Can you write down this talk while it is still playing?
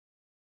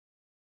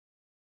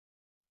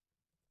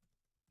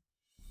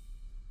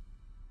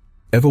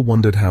Ever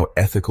wondered how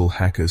ethical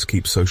hackers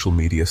keep social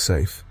media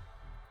safe?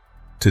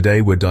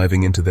 Today we're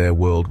diving into their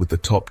world with the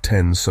top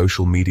 10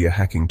 social media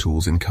hacking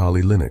tools in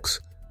Kali Linux.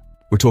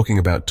 We're talking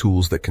about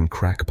tools that can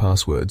crack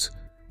passwords,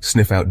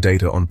 sniff out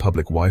data on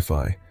public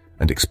Wi-Fi,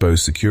 and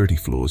expose security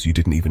flaws you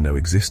didn't even know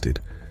existed.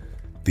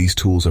 These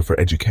tools are for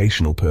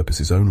educational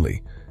purposes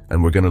only,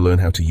 and we're going to learn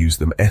how to use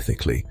them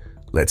ethically.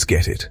 Let's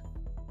get it.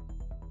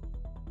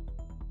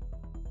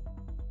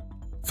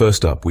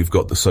 First up, we've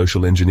got the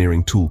Social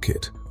Engineering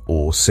Toolkit,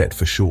 or SET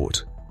for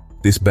short.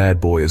 This bad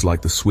boy is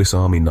like the Swiss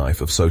Army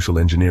knife of social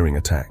engineering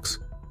attacks.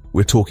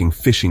 We're talking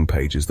phishing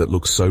pages that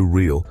look so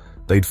real,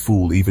 they'd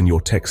fool even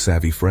your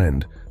tech-savvy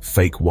friend,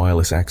 fake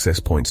wireless access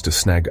points to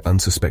snag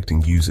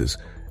unsuspecting users,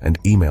 and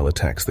email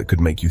attacks that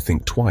could make you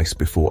think twice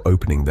before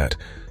opening that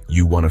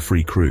 "you won a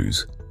free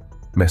cruise"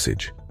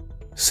 message.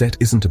 SET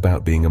isn't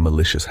about being a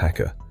malicious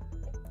hacker.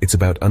 It's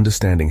about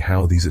understanding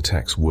how these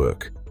attacks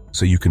work,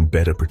 so you can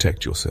better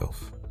protect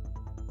yourself.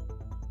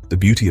 The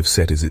beauty of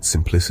SET is its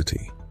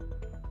simplicity.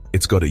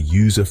 It's got a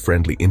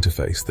user-friendly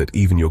interface that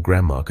even your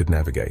grandma could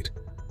navigate.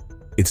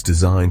 It's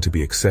designed to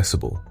be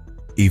accessible,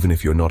 even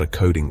if you're not a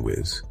coding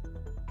whiz.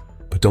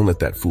 But don't let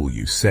that fool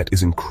you. SET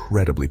is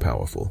incredibly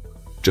powerful.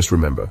 Just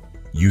remember,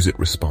 use it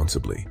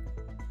responsibly.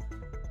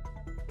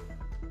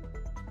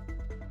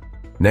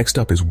 Next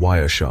up is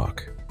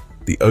Wireshark,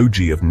 the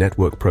OG of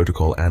network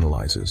protocol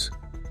analyzers.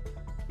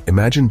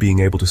 Imagine being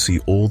able to see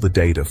all the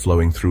data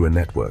flowing through a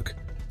network,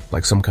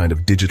 like some kind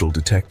of digital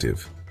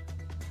detective.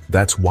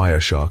 That's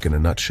Wireshark in a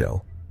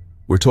nutshell.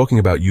 We're talking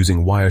about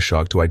using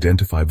Wireshark to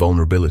identify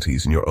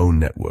vulnerabilities in your own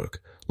network,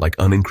 like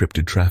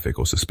unencrypted traffic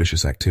or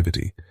suspicious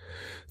activity.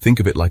 Think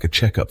of it like a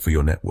checkup for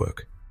your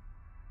network.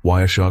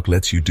 Wireshark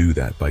lets you do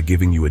that by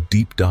giving you a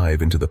deep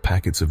dive into the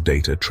packets of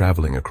data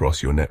traveling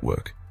across your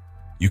network.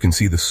 You can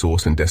see the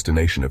source and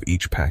destination of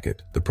each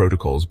packet, the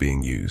protocols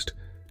being used,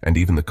 and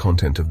even the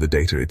content of the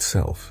data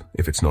itself,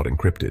 if it's not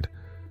encrypted.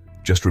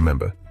 Just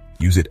remember,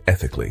 use it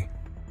ethically.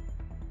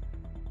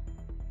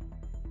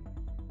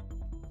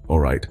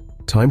 Alright,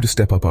 time to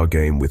step up our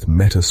game with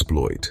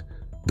Metasploit,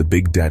 the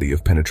big daddy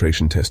of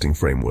penetration testing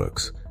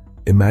frameworks.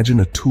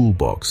 Imagine a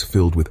toolbox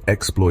filled with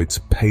exploits,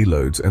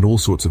 payloads, and all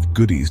sorts of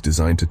goodies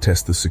designed to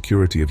test the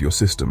security of your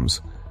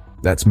systems.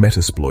 That's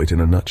Metasploit in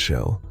a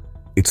nutshell.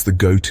 It's the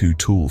go-to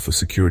tool for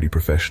security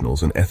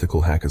professionals and ethical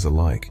hackers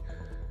alike.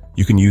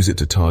 You can use it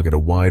to target a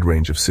wide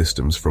range of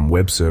systems, from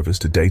web servers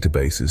to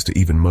databases to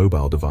even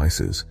mobile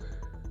devices.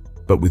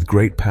 But with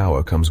great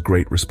power comes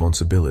great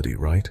responsibility,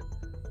 right?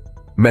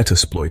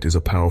 Metasploit is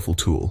a powerful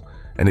tool,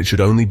 and it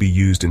should only be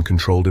used in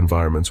controlled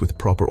environments with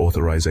proper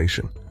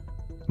authorization.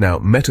 Now,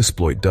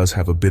 Metasploit does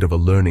have a bit of a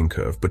learning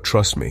curve, but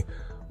trust me,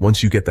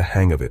 once you get the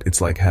hang of it,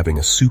 it's like having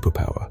a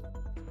superpower.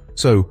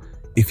 So,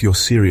 if you're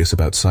serious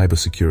about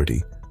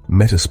cybersecurity,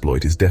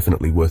 Metasploit is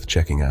definitely worth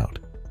checking out.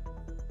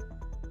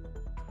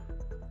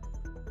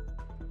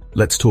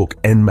 Let's talk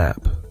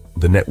Nmap,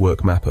 the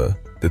network mapper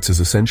that's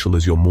as essential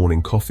as your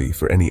morning coffee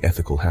for any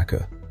ethical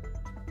hacker.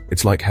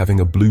 It's like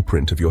having a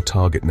blueprint of your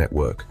target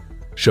network,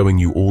 showing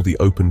you all the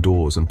open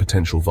doors and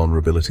potential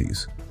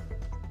vulnerabilities.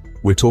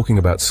 We're talking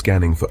about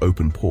scanning for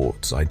open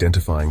ports,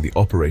 identifying the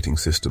operating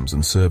systems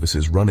and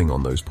services running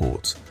on those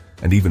ports,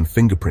 and even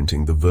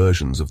fingerprinting the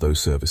versions of those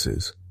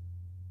services.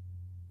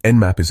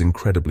 Nmap is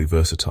incredibly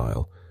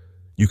versatile.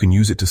 You can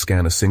use it to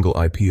scan a single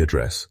IP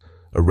address,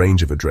 a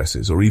range of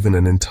addresses, or even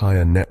an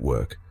entire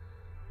network.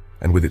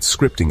 And with its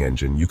scripting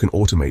engine, you can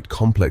automate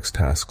complex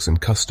tasks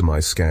and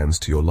customize scans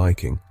to your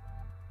liking.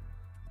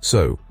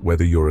 So,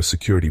 whether you're a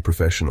security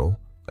professional,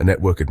 a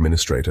network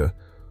administrator,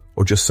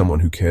 or just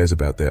someone who cares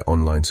about their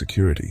online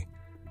security,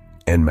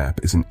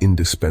 Nmap is an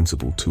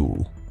indispensable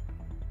tool.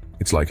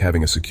 It's like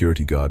having a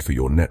security guard for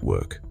your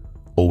network,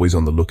 always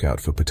on the lookout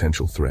for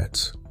potential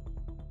threats.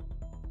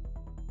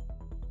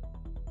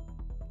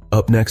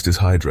 Up next is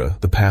Hydra,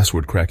 the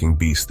password-cracking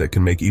beast that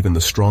can make even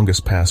the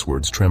strongest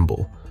passwords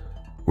tremble.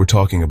 We're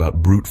talking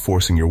about brute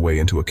forcing your way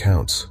into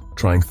accounts,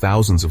 trying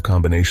thousands of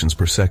combinations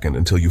per second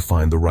until you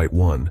find the right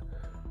one.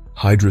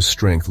 Hydra's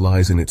strength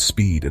lies in its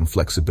speed and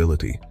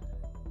flexibility.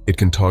 It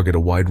can target a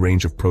wide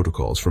range of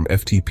protocols from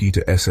FTP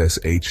to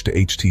SSH to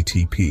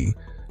HTTP,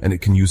 and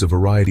it can use a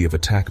variety of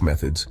attack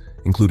methods,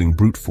 including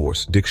brute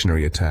force,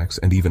 dictionary attacks,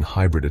 and even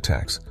hybrid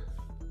attacks.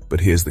 But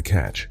here's the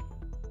catch.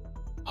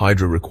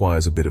 Hydra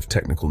requires a bit of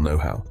technical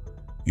know-how.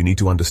 You need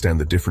to understand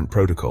the different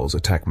protocols,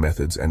 attack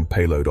methods, and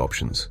payload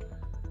options.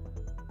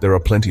 There are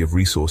plenty of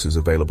resources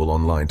available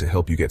online to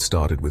help you get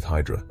started with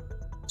Hydra.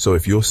 So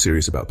if you're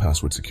serious about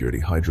password security,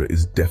 Hydra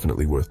is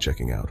definitely worth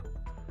checking out.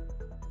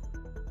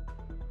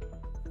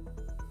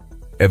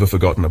 Ever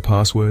forgotten a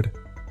password?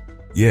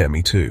 Yeah,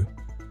 me too.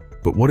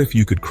 But what if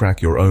you could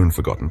crack your own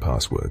forgotten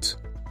passwords?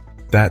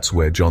 That's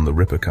where John the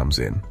Ripper comes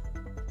in.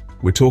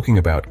 We're talking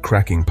about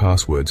cracking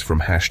passwords from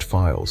hashed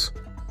files,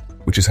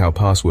 which is how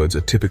passwords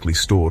are typically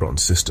stored on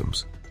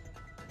systems.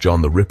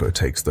 John the Ripper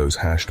takes those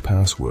hashed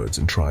passwords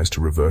and tries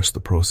to reverse the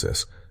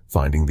process,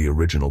 finding the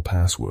original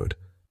password.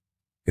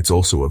 It's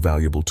also a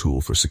valuable tool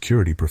for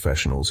security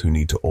professionals who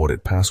need to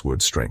audit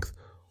password strength,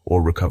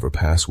 or recover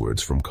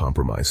passwords from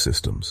compromised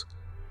systems.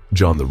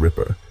 John the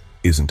Ripper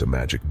isn't a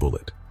magic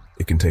bullet.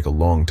 It can take a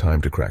long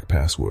time to crack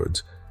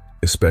passwords,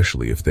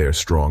 especially if they're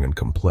strong and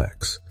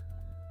complex.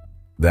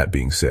 That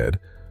being said,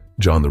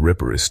 John the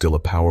Ripper is still a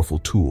powerful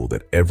tool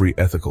that every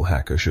ethical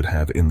hacker should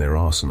have in their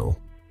arsenal.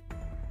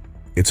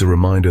 It's a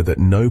reminder that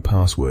no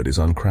password is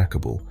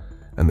uncrackable,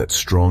 and that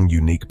strong,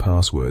 unique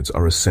passwords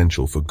are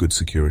essential for good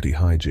security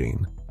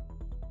hygiene.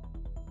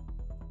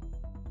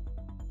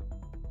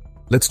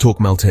 Let's talk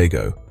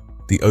Maltego,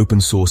 the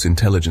open-source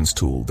intelligence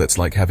tool that's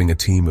like having a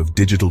team of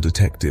digital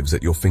detectives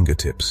at your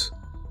fingertips.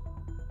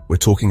 We're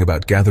talking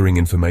about gathering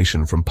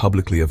information from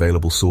publicly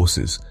available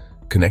sources,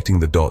 connecting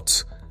the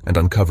dots, and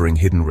uncovering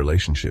hidden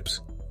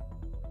relationships.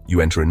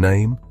 You enter a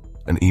name,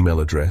 an email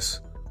address,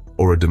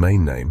 or a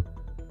domain name,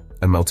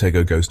 and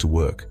Maltego goes to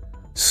work,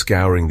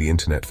 scouring the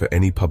internet for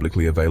any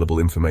publicly available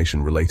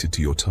information related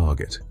to your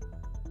target.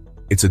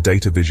 It's a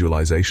data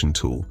visualization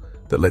tool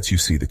that lets you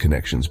see the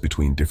connections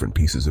between different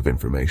pieces of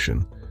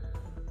information.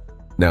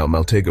 Now,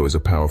 Maltego is a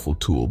powerful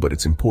tool, but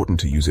it's important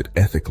to use it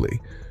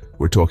ethically.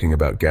 We're talking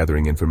about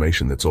gathering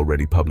information that's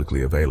already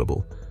publicly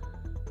available.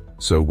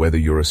 So whether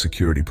you're a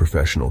security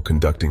professional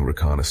conducting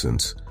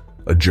reconnaissance,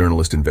 a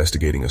journalist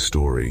investigating a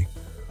story,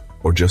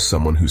 or just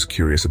someone who's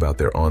curious about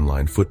their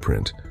online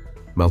footprint,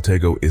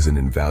 Maltego is an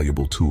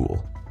invaluable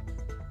tool.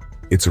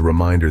 It's a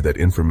reminder that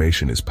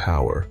information is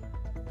power,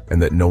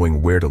 and that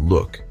knowing where to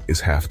look is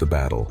half the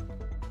battle.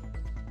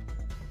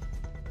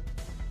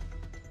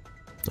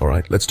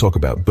 Alright, let's talk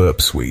about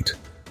Burp Suite,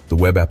 the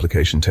web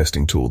application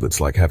testing tool that's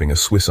like having a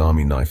Swiss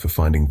Army knife for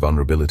finding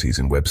vulnerabilities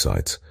in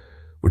websites.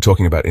 We're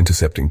talking about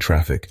intercepting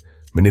traffic,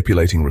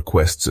 manipulating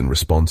requests and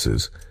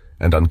responses,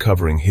 and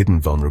uncovering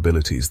hidden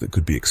vulnerabilities that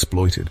could be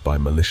exploited by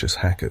malicious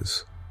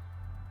hackers.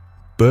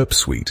 Burp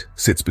Suite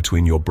sits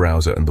between your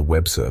browser and the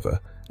web server,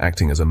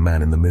 acting as a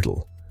man in the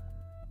middle.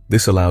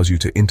 This allows you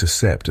to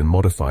intercept and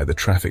modify the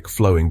traffic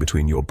flowing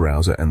between your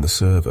browser and the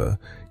server,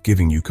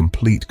 giving you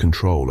complete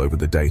control over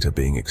the data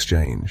being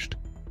exchanged.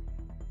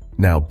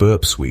 Now,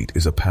 Burp Suite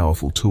is a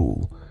powerful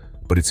tool,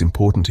 but it's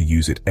important to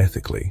use it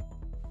ethically.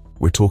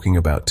 We're talking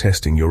about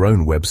testing your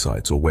own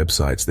websites or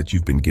websites that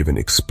you've been given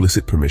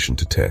explicit permission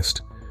to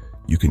test.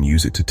 You can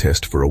use it to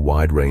test for a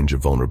wide range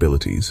of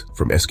vulnerabilities,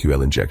 from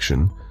SQL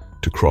injection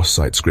to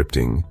cross-site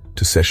scripting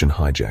to session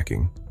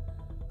hijacking.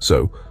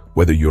 So,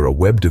 whether you're a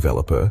web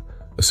developer,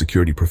 a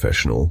security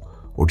professional,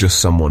 or just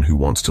someone who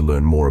wants to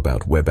learn more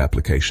about web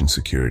application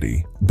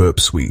security, Burp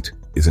Suite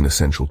is an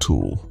essential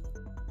tool.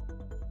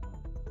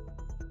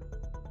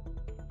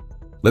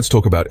 Let's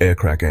talk about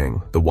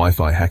Aircrack-Eng, the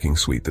Wi-Fi hacking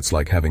suite that's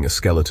like having a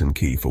skeleton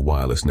key for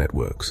wireless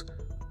networks.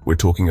 We're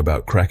talking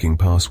about cracking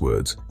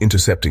passwords,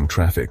 intercepting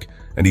traffic,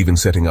 and even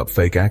setting up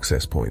fake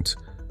access points.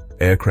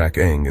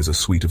 Aircrack-Eng is a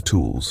suite of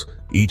tools,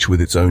 each with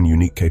its own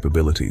unique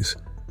capabilities.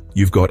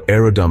 You've got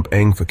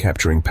AeroDump-Eng for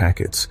capturing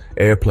packets,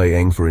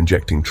 AirPlay-Eng for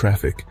injecting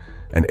traffic,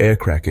 and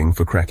Aircrack-Eng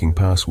for cracking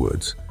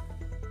passwords.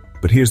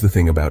 But here's the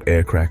thing about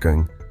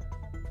Aircrack-Eng.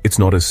 It's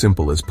not as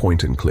simple as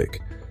point and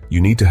click. You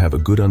need to have a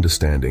good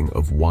understanding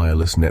of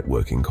wireless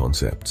networking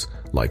concepts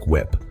like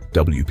WEP,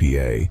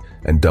 WPA,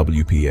 and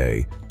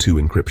WPA2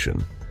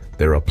 encryption.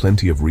 There are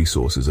plenty of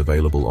resources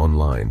available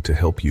online to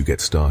help you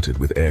get started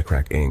with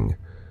Aircrack-Eng.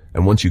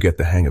 And once you get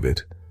the hang of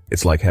it,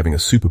 it's like having a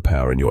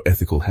superpower in your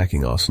ethical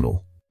hacking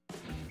arsenal.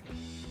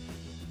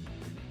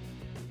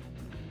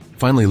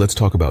 Finally, let's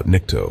talk about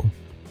Nikto,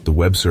 the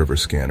web server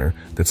scanner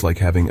that's like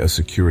having a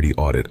security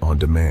audit on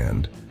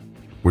demand.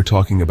 We're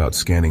talking about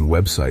scanning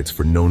websites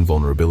for known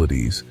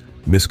vulnerabilities,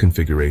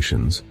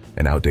 misconfigurations,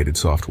 and outdated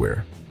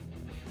software.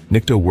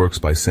 Nikto works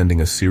by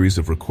sending a series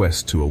of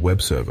requests to a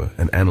web server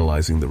and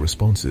analyzing the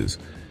responses.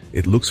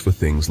 It looks for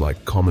things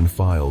like common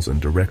files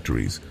and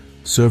directories,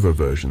 server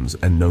versions,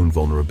 and known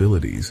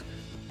vulnerabilities.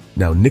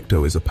 Now,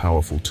 Nikto is a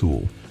powerful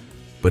tool,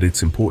 but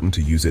it's important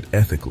to use it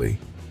ethically.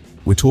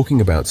 We're talking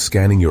about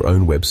scanning your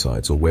own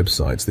websites or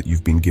websites that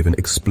you've been given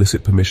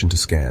explicit permission to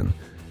scan.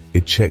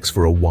 It checks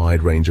for a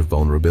wide range of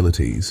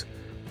vulnerabilities,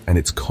 and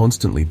it's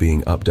constantly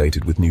being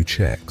updated with new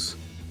checks.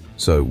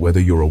 So whether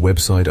you're a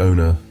website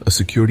owner, a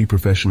security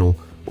professional,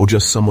 or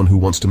just someone who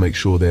wants to make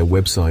sure their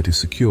website is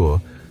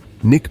secure,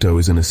 Nikto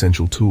is an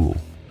essential tool.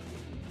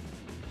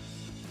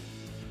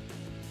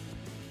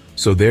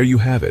 So there you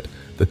have it,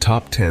 the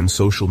top 10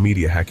 social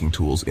media hacking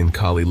tools in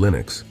Kali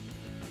Linux.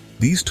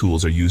 These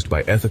tools are used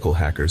by ethical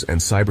hackers and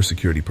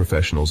cybersecurity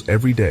professionals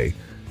every day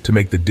to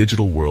make the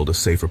digital world a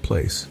safer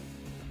place.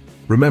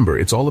 Remember,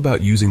 it's all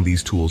about using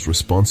these tools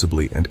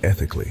responsibly and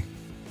ethically.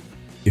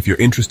 If you're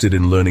interested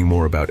in learning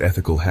more about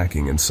ethical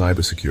hacking and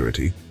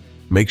cybersecurity,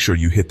 make sure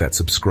you hit that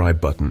subscribe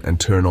button and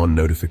turn on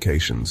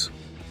notifications.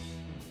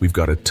 We've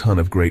got a ton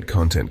of great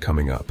content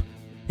coming up,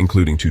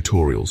 including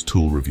tutorials,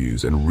 tool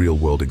reviews, and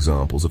real-world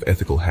examples of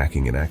ethical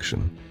hacking in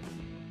action.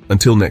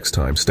 Until next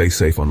time, stay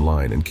safe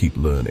online and keep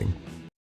learning.